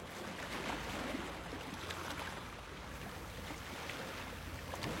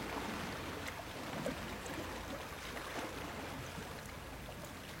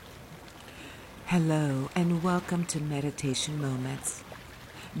Hello and welcome to Meditation Moments.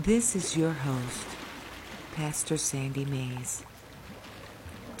 This is your host, Pastor Sandy Mays.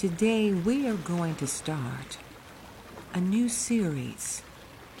 Today we are going to start a new series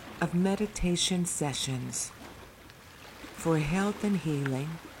of meditation sessions for health and healing.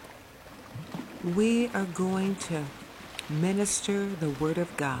 We are going to minister the Word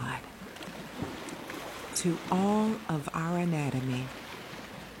of God to all of our anatomy,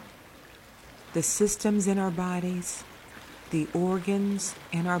 the systems in our bodies, the organs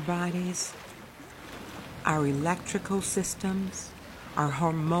in our bodies, our electrical systems, our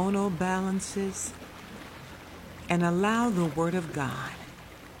hormonal balances, and allow the Word of God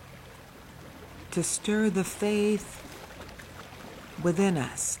to stir the faith within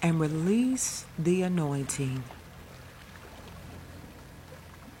us and release the anointing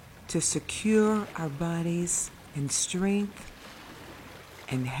to secure our bodies in strength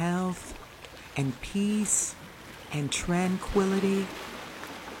and health and peace and tranquility,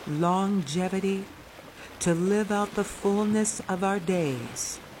 longevity, to live out the fullness of our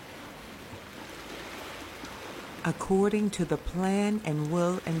days according to the plan and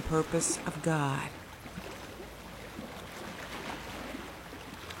will and purpose of God.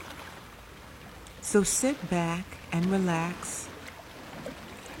 So sit back and relax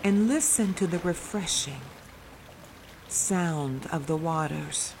and listen to the refreshing sound of the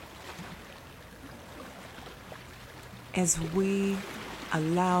waters as we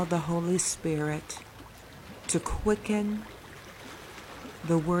allow the Holy Spirit to quicken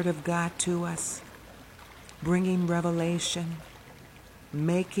the Word of God to us, bringing revelation,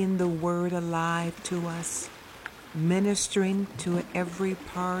 making the Word alive to us, ministering to every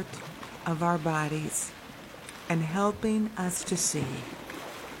part of our bodies, and helping us to see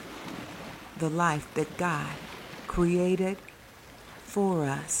the life that God created for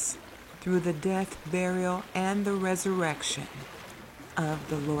us through the death, burial, and the resurrection of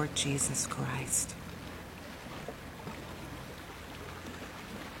the Lord Jesus Christ.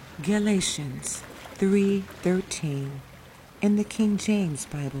 Galatians 3:13 in the King James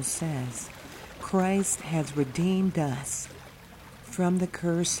Bible says, Christ has redeemed us from the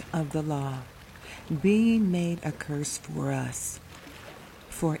curse of the law, being made a curse for us.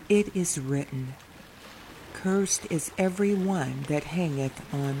 For it is written, Cursed is every one that hangeth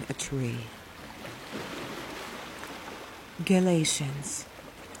on a tree. Galatians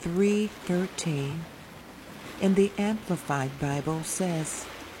 3:13 in the Amplified Bible says,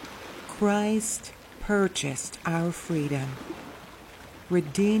 Christ purchased our freedom,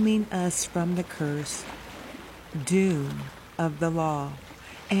 redeeming us from the curse, doom of the law,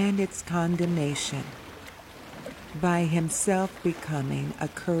 and its condemnation, by himself becoming a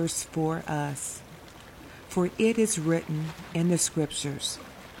curse for us. For it is written in the Scriptures,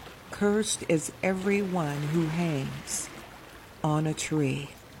 Cursed is every one who hangs on a tree,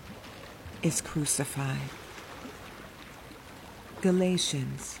 is crucified.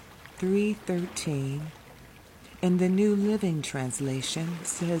 Galatians 3:13 in the New Living Translation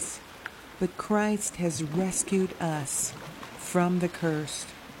says, But Christ has rescued us from the curse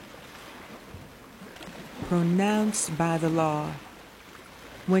pronounced by the law.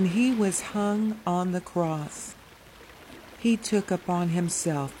 When he was hung on the cross, he took upon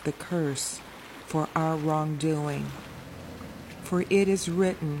himself the curse for our wrongdoing. For it is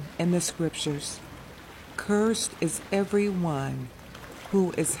written in the Scriptures, Cursed is every one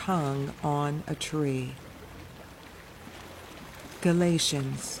who is hung on a tree.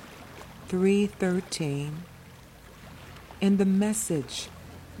 Galatians 3:13 in the Message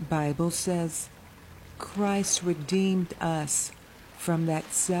Bible says, Christ redeemed us from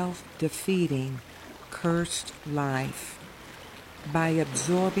that self-defeating, cursed life by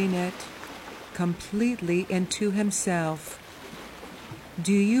absorbing it completely into himself.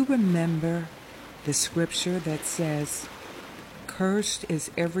 Do you remember the scripture that says, Cursed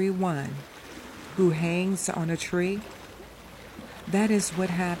is every one who hangs on a tree? That is what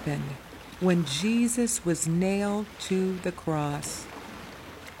happened when Jesus was nailed to the cross.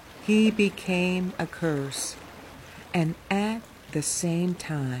 He became a curse, and at the same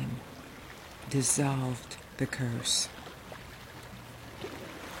time dissolved the curse.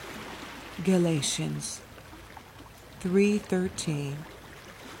 Galatians 3:13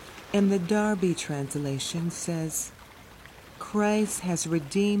 in the Darby translation says, Christ has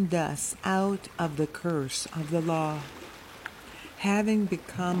redeemed us out of the curse of the law, having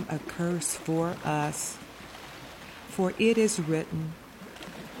become a curse for us. For it is written,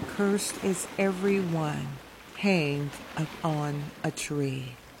 Cursed is every one hanged upon a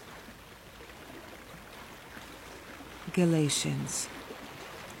tree. Galatians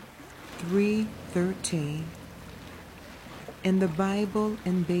 3:13 in the Bible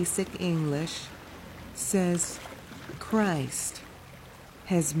in Basic English says, Christ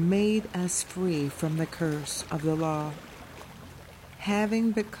has made us free from the curse of the law,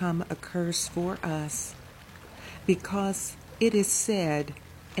 having become a curse for us, because it is said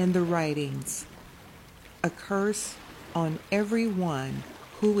in the writings, a curse on every one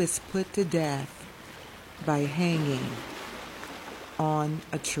who is put to death by hanging on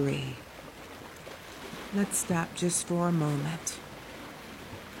a tree. Let's stop just for a moment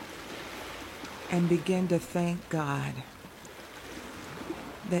and begin to thank God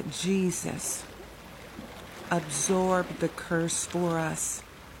that Jesus absorbed the curse for us.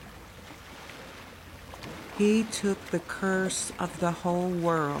 He took the curse of the whole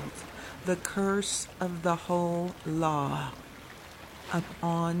world, the curse of the whole law,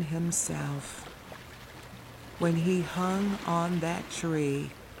 upon himself when he hung on that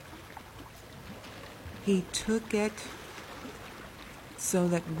tree. He took it so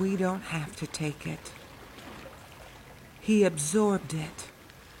that we don't have to take it. He absorbed it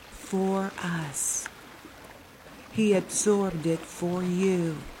for us. He absorbed it for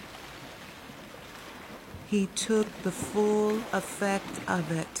you. He took the full effect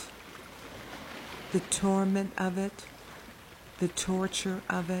of it, the torment of it, the torture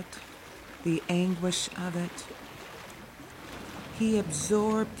of it, the anguish of it. He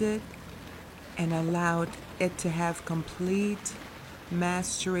absorbed it and allowed it to have complete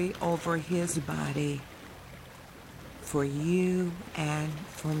mastery over his body for you and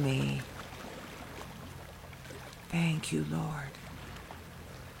for me. Thank you, Lord.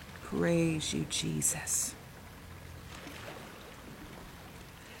 Praise you, Jesus.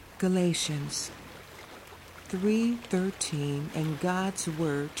 Galatians 3:13 in God's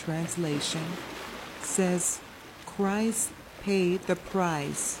Word translation says, Christ paid the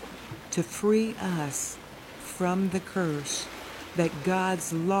price to free us from the curse that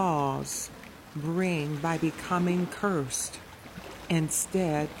God's laws bring by becoming cursed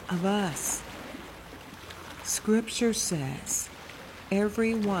instead of us. Scripture says,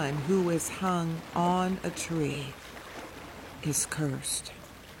 everyone who is hung on a tree is cursed.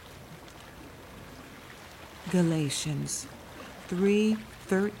 Galatians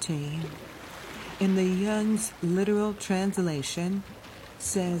 3:13 in the Young's literal translation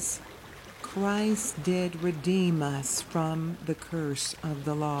says, Christ did redeem us from the curse of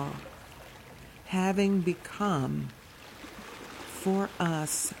the law, having become for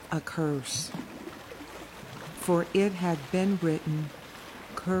us a curse. For it had been written,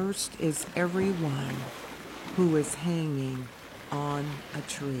 cursed is everyone who is hanging on a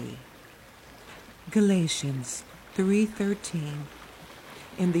tree. Galatians 3:13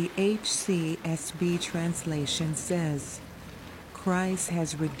 in the HCSB translation says, Christ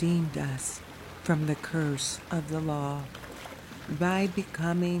has redeemed us from the curse of the law by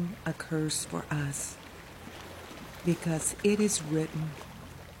becoming a curse for us, because it is written,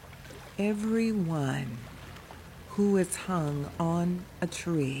 everyone who is hung on a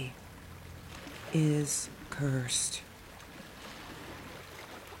tree is cursed.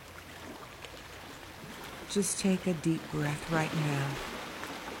 Just take a deep breath right now.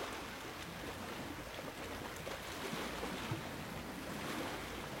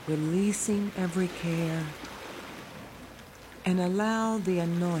 Releasing every care, and allow the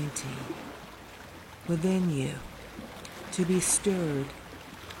anointing within you to be stirred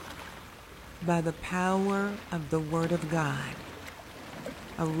by the power of the Word of God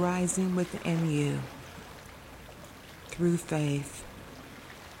arising within you through faith.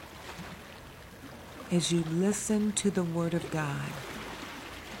 As you listen to the Word of God,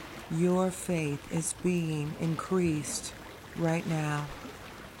 your faith is being increased right now.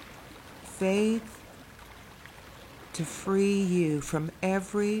 Faith to free you from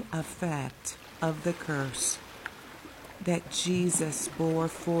every effect of the curse that Jesus bore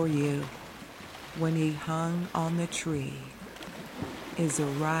for you when he hung on the tree is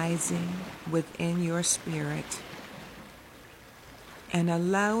arising within your spirit, and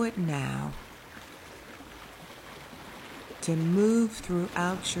allow it now to move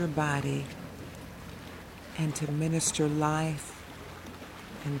throughout your body and to minister life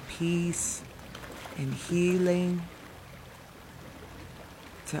and peace and healing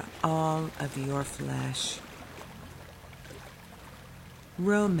to all of your flesh.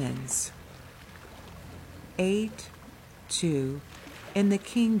 Romans 8:2 in the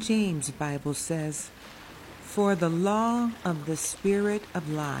King James Bible says, For the law of the Spirit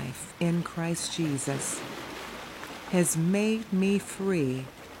of life in Christ Jesus has made me free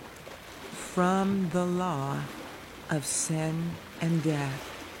from the law of sin and death.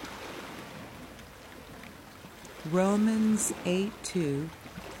 Romans 8:2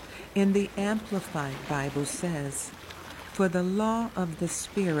 in the Amplified Bible says, "For the law of the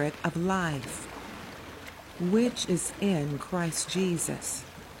Spirit of life, which is in Christ Jesus,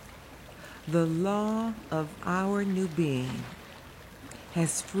 the law of our new being,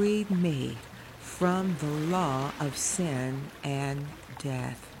 has freed me from the law of sin and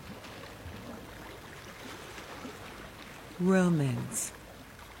death." Romans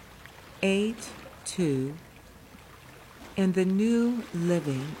 8:2 in the New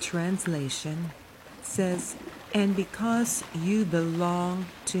Living Translation says, "And because you belong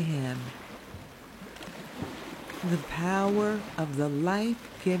to him, the power of the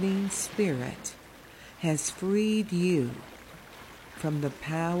life-giving Spirit has freed you from the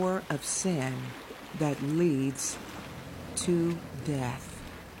power of sin that leads to death."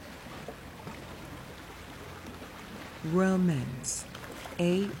 Romans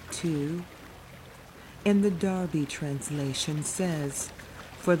 8:2 in the Darby translation says,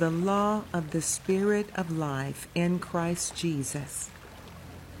 "For the law of the Spirit of life in Christ Jesus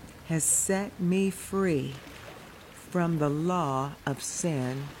has set me free from the law of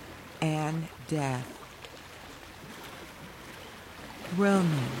sin and death."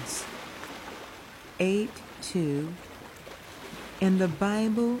 Romans 8:2 in the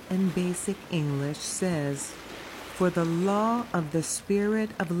Bible in Basic English says, "For the law of the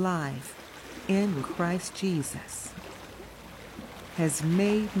Spirit of life in Christ Jesus has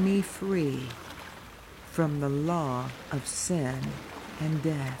made me free from the law of sin and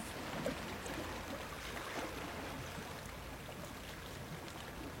death."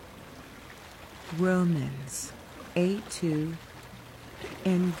 Romans 8:2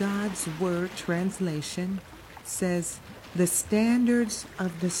 in God's Word translation says, "The standards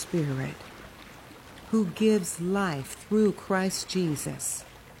of the Spirit, who gives life through Christ Jesus,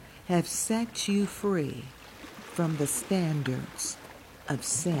 have set you free from the standards of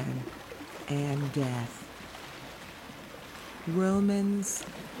sin and death." Romans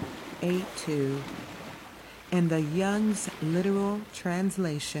 8:2 in the Young's Literal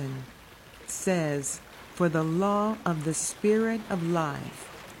Translation says, "For the law of the Spirit of life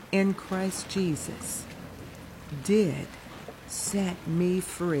in Christ Jesus did set me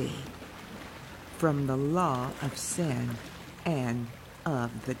free from the law of sin and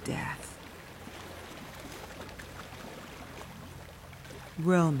of the death."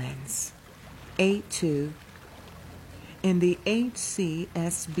 Romans 8:2 in the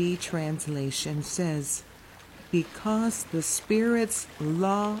HCSB translation says, "Because the Spirit's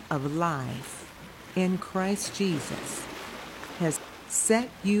law of life in Christ Jesus has set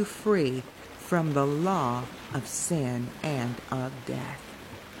you free from the law of sin and of death."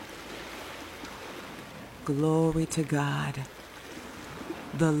 Glory to God.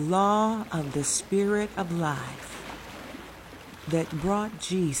 The law of the Spirit of life that brought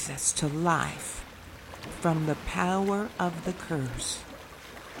Jesus to life from the power of the curse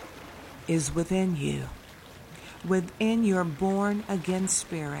is within you, within your born-again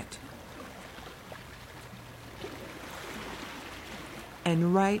spirit.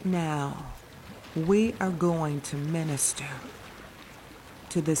 And right now, we are going to minister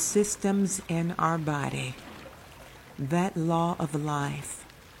to the systems in our body, that law of life,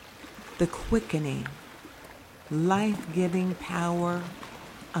 the quickening, life-giving power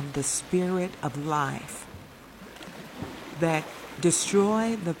of the Spirit of life that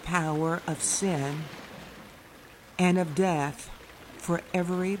destroy the power of sin and of death for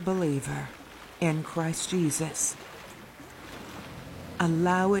every believer in Christ Jesus.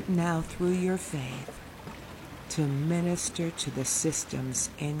 Allow it now through your faith to minister to the systems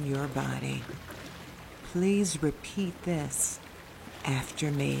in your body. Please repeat this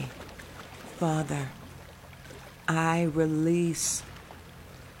after me. Father, I release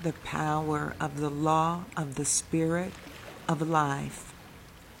the power of the law of the Spirit of life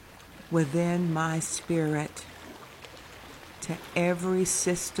within my spirit to every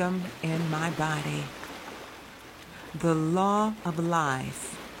system in my body. The law of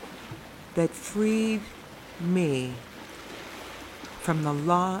life that freed me from the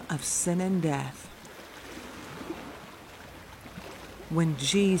law of sin and death. When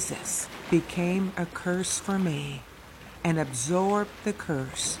Jesus became a curse for me and absorbed the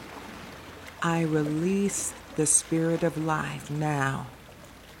curse, I release the Spirit of life now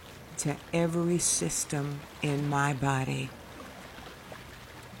to every system in my body.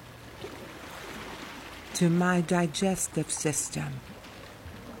 To my digestive system,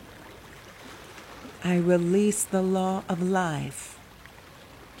 I release the law of life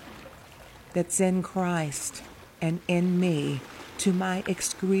that's in Christ and in me to my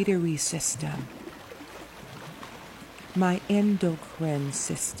excretory system. my endocrine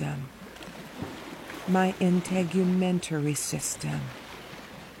system, my integumentary system,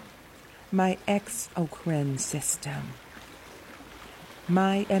 my exocrine system,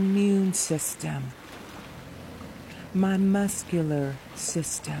 my immune system, my muscular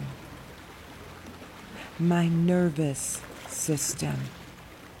system, my nervous system,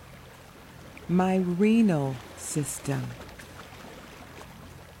 my renal system.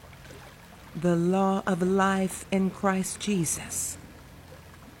 The law of life in Christ Jesus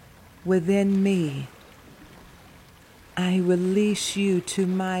within me. I release you to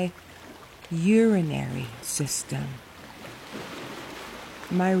my urinary system,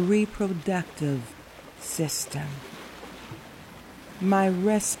 my reproductive system, my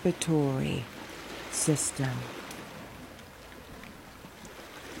respiratory system,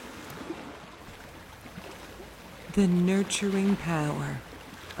 the nurturing power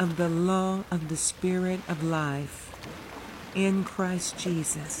of the law of the Spirit of life in Christ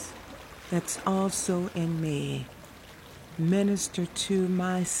Jesus that's also in me. Minister to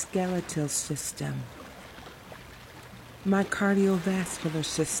my skeletal system, my cardiovascular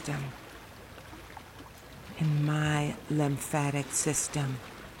system, and my lymphatic system.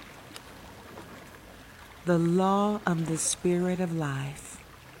 The law of the Spirit of life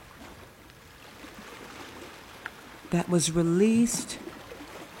that was released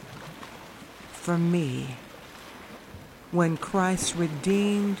for me when Christ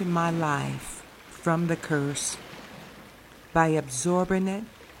redeemed my life from the curse by absorbing it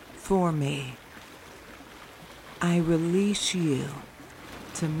for me. I release you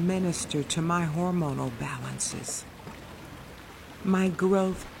to minister to my hormonal balances, my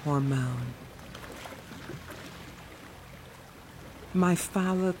growth hormone, my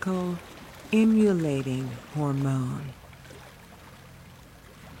follicle emulating hormone,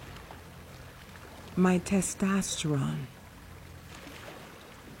 my testosterone.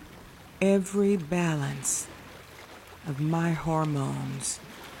 Every balance of my hormones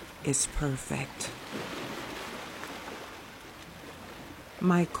is perfect.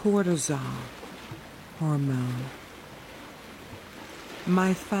 My cortisol hormone,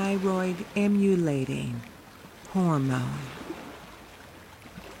 my thyroid emulating hormone,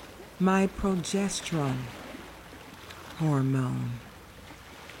 my progesterone hormone,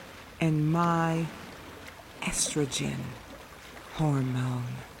 and my estrogen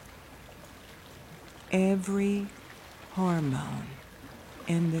hormone. Every hormone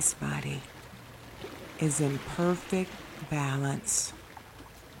in this body is in perfect balance,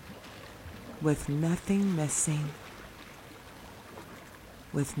 with nothing missing,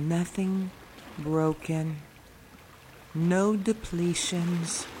 with nothing broken, no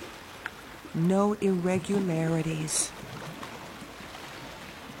depletions, no irregularities.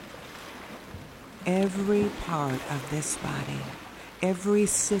 Every part of this body, every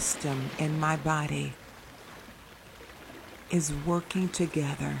system in my body is working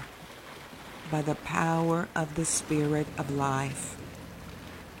together by the power of the Spirit of life,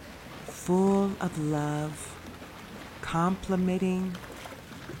 full of love, complementing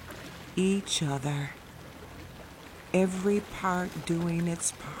each other, every part doing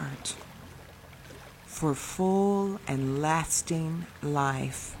its part for full and lasting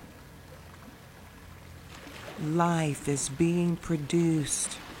life. Life is being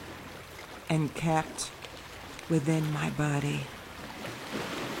produced and kept within my body.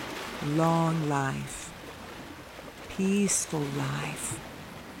 Long life, peaceful life,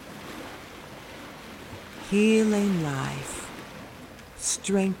 healing life,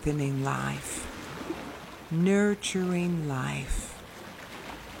 strengthening life, nurturing life,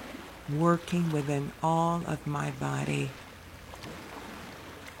 working within all of my body,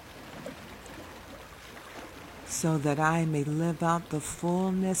 so that I may live out the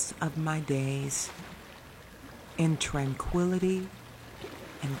fullness of my days in tranquility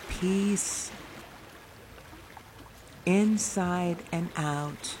and peace, inside and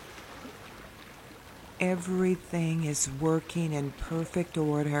out. Everything is working in perfect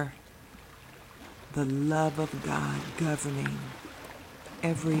order. The love of God governing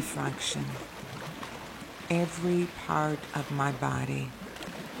every function, every part of my body.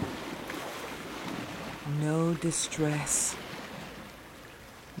 No distress,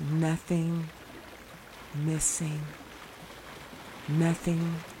 nothing missing,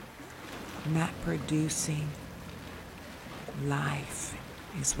 nothing not producing. Life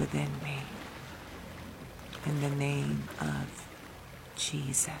is within me. In the name of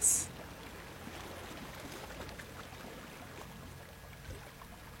Jesus.